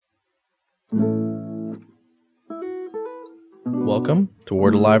Welcome to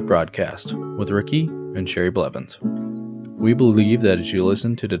Word Alive Broadcast with Ricky and Sherry Blevins. We believe that as you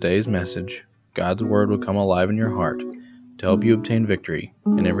listen to today's message, God's Word will come alive in your heart to help you obtain victory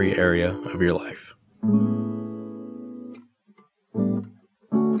in every area of your life.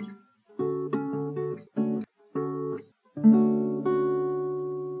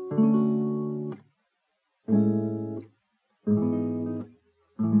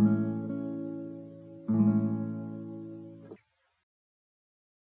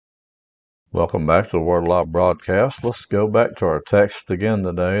 Welcome back to the Word Alive Broadcast. Let's go back to our text again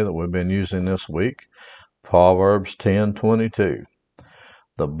today that we've been using this week, Proverbs 10:22.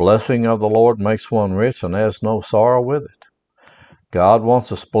 The blessing of the Lord makes one rich and adds no sorrow with it. God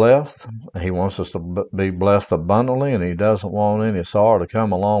wants us blessed. He wants us to be blessed abundantly, and He doesn't want any sorrow to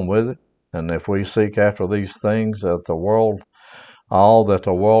come along with it. And if we seek after these things that all that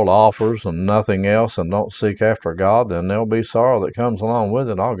the world offers and nothing else, and don't seek after God, then there'll be sorrow that comes along with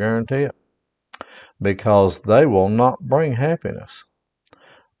it, I'll guarantee it. Because they will not bring happiness.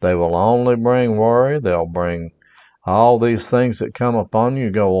 They will only bring worry. They'll bring all these things that come upon you. You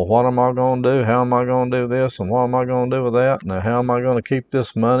go, well, what am I going to do? How am I going to do this? And what am I going to do with that? And how am I going to keep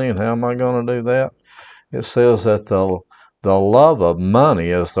this money? And how am I going to do that? It says that the love of money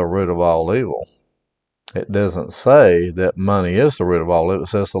is the root of all evil. It doesn't say that money is the root of all evil. It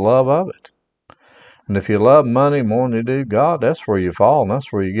says the love of it. And if you love money more than you do God, that's where you fall, and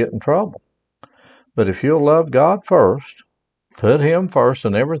that's where you get in trouble. But if you'll love God first, put Him first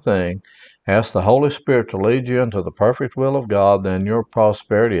in everything, ask the Holy Spirit to lead you into the perfect will of God, then your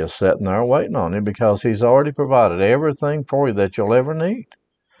prosperity is sitting there waiting on you, because He's already provided everything for you that you'll ever need.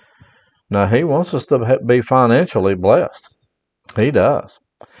 Now, He wants us to be financially blessed. He does,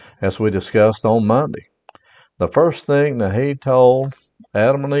 as we discussed on Monday. The first thing that He told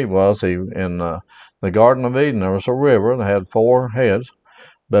Adam and Eve was, in the Garden of Eden, there was a river that had four heads.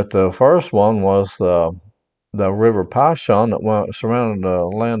 But the first one was the river Pishon that surrounded the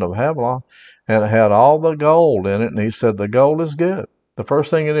land of Havilah, and it had all the gold in it. And He said, the gold is good. The first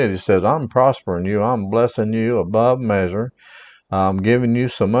thing He did, He said, I'm prospering you. I'm blessing you above measure. I'm giving you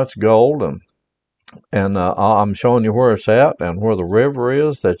so much gold, and I'm showing you where it's at and where the river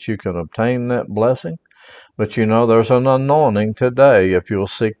is that you can obtain that blessing. But you know, there's an anointing today if you'll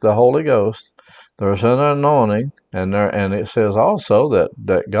seek the Holy Ghost. There's an anointing, and it says also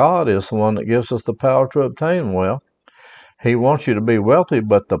that God is the one that gives us the power to obtain wealth. He wants you to be wealthy,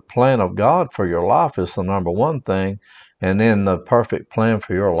 but the plan of God for your life is the number one thing, and then the perfect plan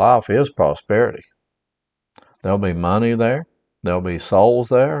for your life is prosperity. There'll be money there. There'll be souls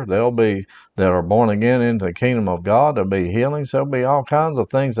there. There'll be that are born again into the kingdom of God. There'll be healings. There'll be all kinds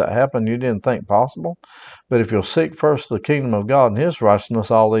of things that happen you didn't think possible. But if you'll seek first the kingdom of God and His righteousness,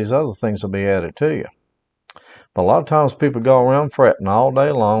 all these other things will be added to you. But a lot of times people go around fretting all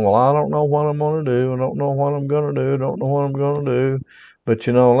day long. Well, I don't know what I'm going to do. I don't know what I'm going to do. I don't know what I'm going to do. But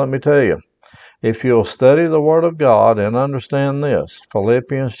let me tell you, if you'll study the Word of God and understand this,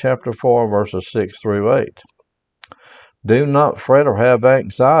 Philippians chapter 4, verses 6 through 8. Do not fret or have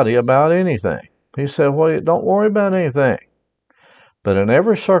anxiety about anything. He said, well, don't worry about anything. But in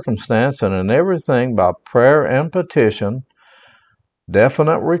every circumstance and in everything by prayer and petition,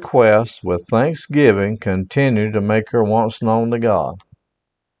 definite requests with thanksgiving, continue to make your wants known to God.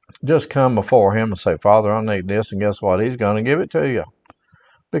 Just come before Him and say, Father, I need this, and guess what? He's going to give it to you,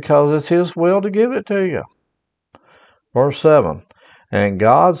 because it's His will to give it to you. Verse 7, and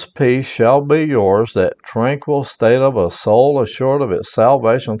God's peace shall be yours, that tranquil state of a soul assured of its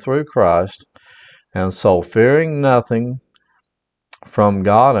salvation through Christ, and so fearing nothing from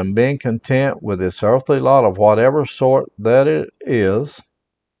God and being content with its earthly lot of whatever sort that it is,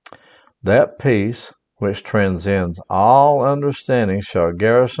 that peace which transcends all understanding shall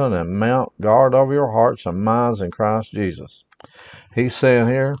garrison and mount guard over your hearts and minds in Christ Jesus. He's saying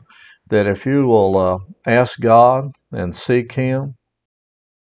here that if you will ask God and seek Him,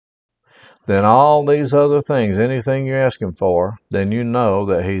 then all these other things, anything you're asking for, then you know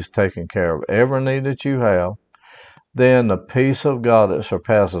that He's taking care of every need that you have. Then the peace of God that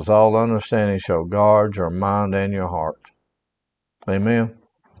surpasses all understanding shall guard your mind and your heart. Amen.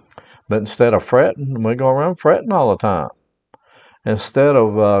 But instead of fretting, we go around fretting all the time. Instead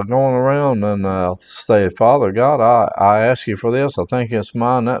of going around and say, Father God, I ask you for this. I think it's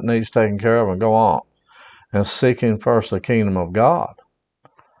mine. That needs taken care of, and go on. And seeking first the kingdom of God.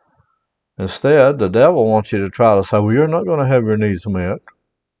 Instead, the devil wants you to try to say, well, you're not going to have your needs met.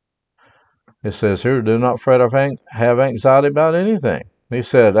 It says here, do not fret or have anxiety about anything. He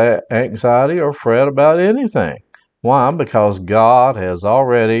said, anxiety or fret about anything. Why? Because God has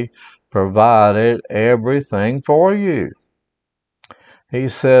already provided everything for you. He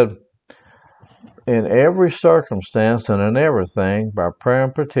said, in every circumstance and in everything, by prayer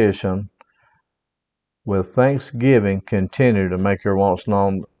and petition, with thanksgiving, continue to make your wants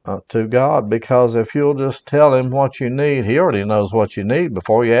known to God, because if you'll just tell him what you need, he already knows what you need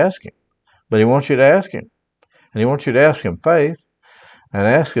before you ask him. But he wants you to ask him. And he wants you to ask in faith and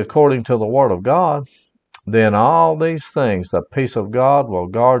ask according to the Word of God. Then all these things, the peace of God will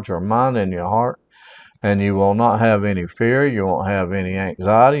guard your mind and your heart, and you will not have any fear, you won't have any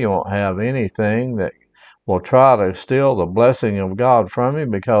anxiety, you won't have anything that will try to steal the blessing of God from you,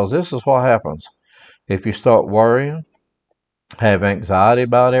 because this is what happens. If you start worrying, have anxiety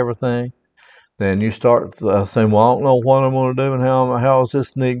about everything, then you start saying, well, I don't know what I'm going to do and how is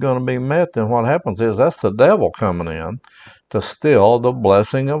this need going to be met. Then what happens is that's the devil coming in to steal the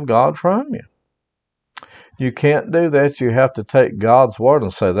blessing of God from you. You can't do that. You have to take God's word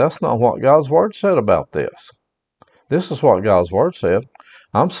and say, that's not what God's word said about this. This is what God's word said.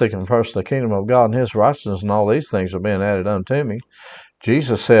 I'm seeking first the kingdom of God and his righteousness, and all these things are being added unto me.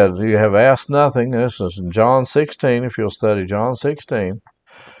 Jesus said, you have asked nothing. This is in John 16, if you'll study John 16.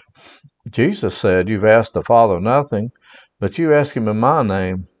 Jesus said, you've asked the Father nothing, but you ask him in my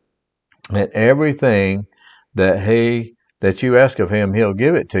name, and everything that you ask of him, he'll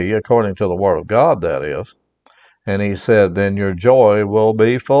give it to you, according to the word of God, that is. And he said, then your joy will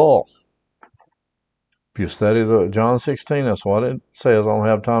be full. If you study the John 16, that's what it says. I don't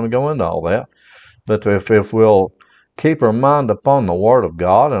have time to go into all that. But if we'll keep our mind upon the Word of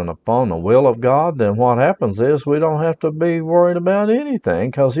God and upon the will of God, then what happens is we don't have to be worried about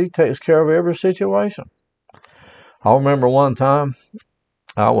anything, because he takes care of every situation. I remember one time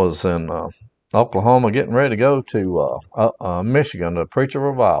I was in Oklahoma getting ready to go to Michigan to preach a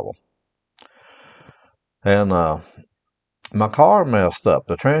revival. And my car messed up.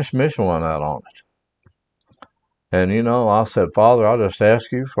 The transmission went out on it. And, I said, Father, I'll just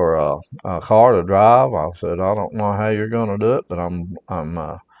ask you for a car to drive. I said, I don't know how you're going to do it, but I'm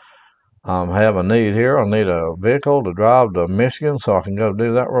have a need here. I need a vehicle to drive to Michigan so I can go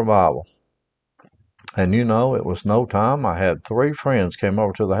do that revival. And, it was no time. I had 3 friends came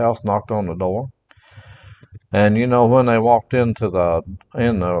over to the house, knocked on the door. And, when they walked in the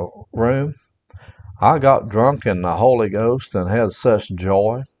room, I got drunk in the Holy Ghost and had such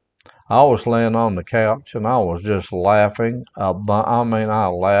joy. I was laying on the couch and I was just laughing. I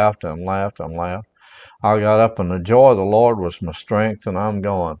laughed and laughed and laughed. I got up and the joy of the Lord was my strength, and I'm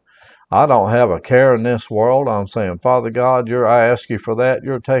going, I don't have a care in this world. I'm saying, Father God, I ask you for that.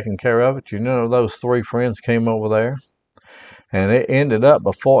 You're taking care of it. Those 3 friends came over there, and it ended up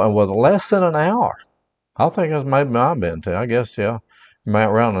with less than an hour. I think it maybe I've been to. I guess, yeah,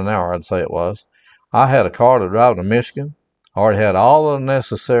 around an hour, I'd say it was. I had a car to drive to Michigan. I already had all the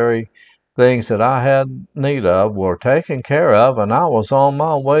necessary things that I had need of were taken care of, and I was on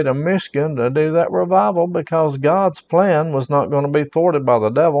my way to Michigan to do that revival, because God's plan was not going to be thwarted by the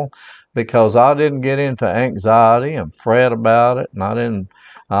devil, because I didn't get into anxiety and fret about it, and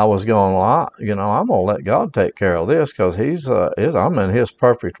I was going, well, I'm going to let God take care of this, because I'm in his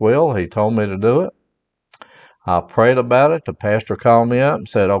perfect will. He told me to do it. I prayed about it. The pastor called me up and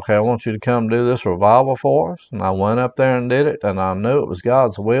said, okay, I want you to come do this revival for us. And I went up there and did it, and I knew it was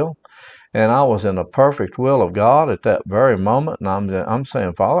God's will. And I was in the perfect will of God at that very moment. And I'm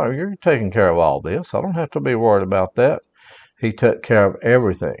saying, Father, you're taking care of all this. I don't have to be worried about that. He took care of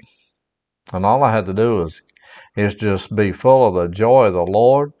everything. And all I had to do is just be full of the joy of the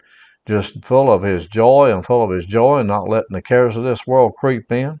Lord, just full of his joy and not letting the cares of this world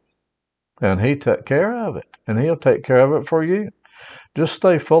creep in. And he took care of it, and he'll take care of it for you. Just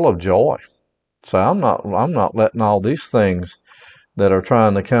stay full of joy. So I'm not letting all these things that are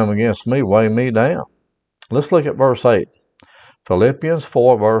trying to come against me weigh me down. Let's look at verse 8. Philippians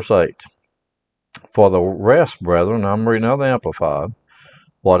 4, verse 8. For the rest, brethren, I'm reading out the Amplified,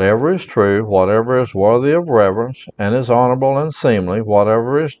 whatever is true, whatever is worthy of reverence, and is honorable and seemly,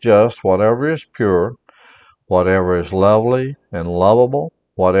 whatever is just, whatever is pure, whatever is lovely and lovable,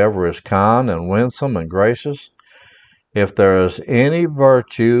 whatever is kind and winsome and gracious, if there is any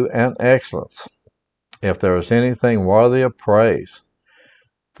virtue and excellence, if there is anything worthy of praise,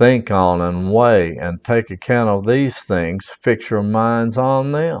 think on and weigh and take account of these things, fix your minds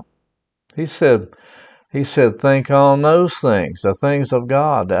on them. He said, think on those things, the things of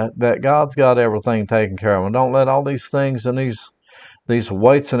God, that God's got everything taken care of. And don't let all these things and these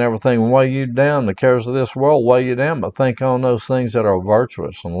weights and everything weigh you down. The cares of this world weigh you down, but think on those things that are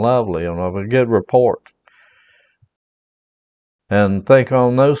virtuous and lovely and of a good report. And think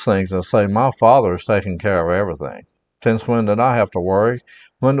on those things and say, my Father is taking care of everything. Since when did I have to worry?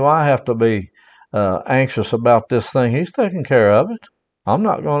 When do I have to be anxious about this thing? He's taking care of it. I'm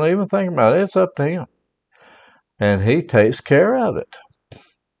not going to even think about it. It's up to Him. And He takes care of it.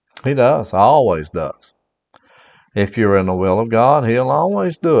 He does. Always does. If you're in the will of God, He'll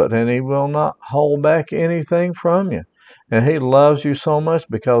always do it, and He will not hold back anything from you. And He loves you so much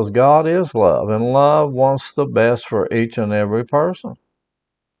because God is love, and love wants the best for each and every person.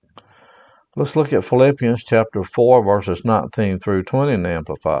 Let's look at Philippians chapter 4, verses 19 through 20 in the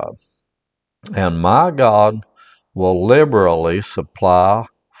Amplified. And my God will liberally supply,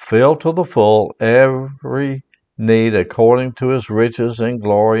 fill to the full, every need according to His riches and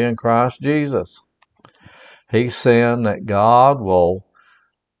glory in Christ Jesus. He's saying that God will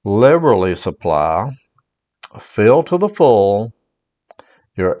liberally supply, fill to the full,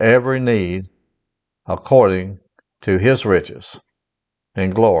 your every need according to His riches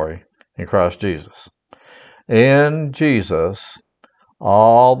and glory in Christ Jesus. In Jesus,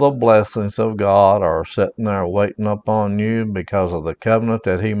 all the blessings of God are sitting there waiting upon you because of the covenant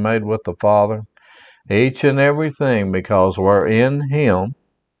that He made with the Father. Each and everything, because we're in Him,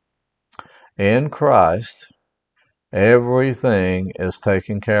 in Christ, everything is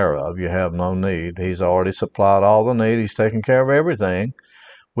taken care of. You have no need. He's already supplied all the need. He's taken care of everything.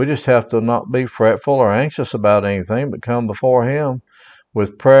 We just have to not be fretful or anxious about anything, but come before Him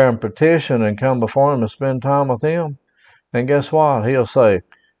with prayer and petition, and come before Him and spend time with Him. And guess what? He'll say,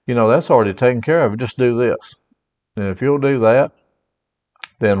 that's already taken care of. Just do this. And if you'll do that,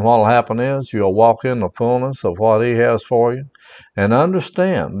 then what will happen is you'll walk in the fullness of what He has for you, and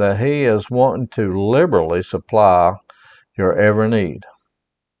understand that He is wanting to liberally supply your every need.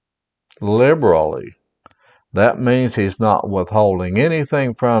 Liberally. That means He's not withholding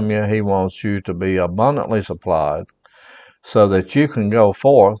anything from you. He wants you to be abundantly supplied so that you can go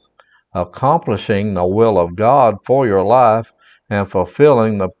forth accomplishing the will of God for your life and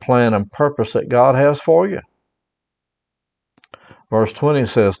fulfilling the plan and purpose that God has for you. Verse 20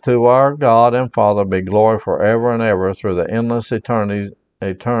 says, To our God and Father be glory forever and ever through the endless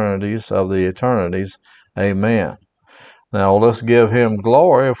eternities of the eternities. Amen. Now let's give Him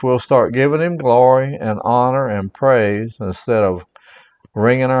glory. If we'll start giving Him glory and honor and praise instead of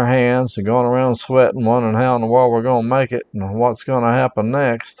wringing our hands and going around sweating, wondering how in the world we're going to make it and what's going to happen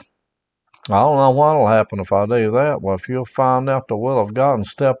next. I don't know what will happen if I do that. Well, if you'll find out the will of God and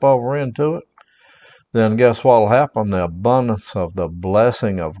step over into it, then guess what will happen? The abundance of the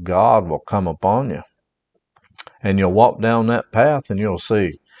blessing of God will come upon you. And you'll walk down that path and you'll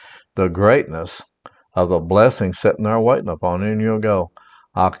see the greatness of the blessing sitting there waiting upon you. And you'll go,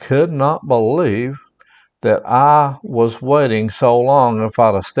 I could not believe that I was waiting so long. If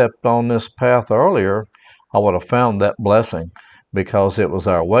I'd have stepped on this path earlier, I would have found that blessing, because it was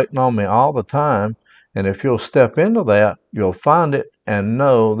there waiting on me all the time. And if you'll step into that, you'll find it and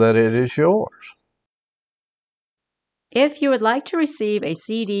know that it is yours. If you would like to receive a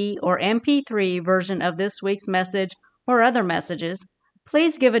CD or MP3 version of this week's message or other messages,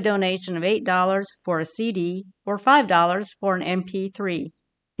 please give a donation of $8 for a CD or $5 for an MP3.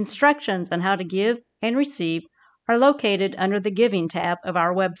 Instructions on how to give and receive are located under the Giving tab of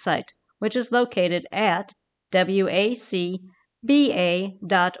our website, which is located at wacba.org.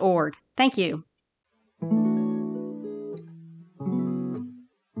 Thank you.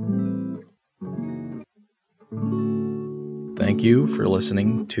 Thank you for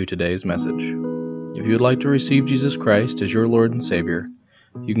listening to today's message. If you would like to receive Jesus Christ as your Lord and Savior,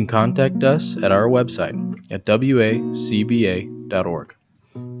 you can contact us at our website at wacba.org.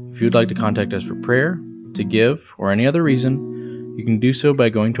 If you would like to contact us for prayer, to give, or any other reason, you can do so by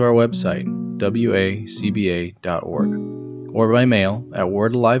going to our website, wacba.org, or by mail at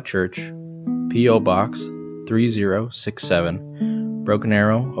Word Alive Church, P.O. Box 3067, Broken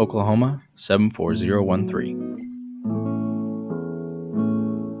Arrow, Oklahoma 74013.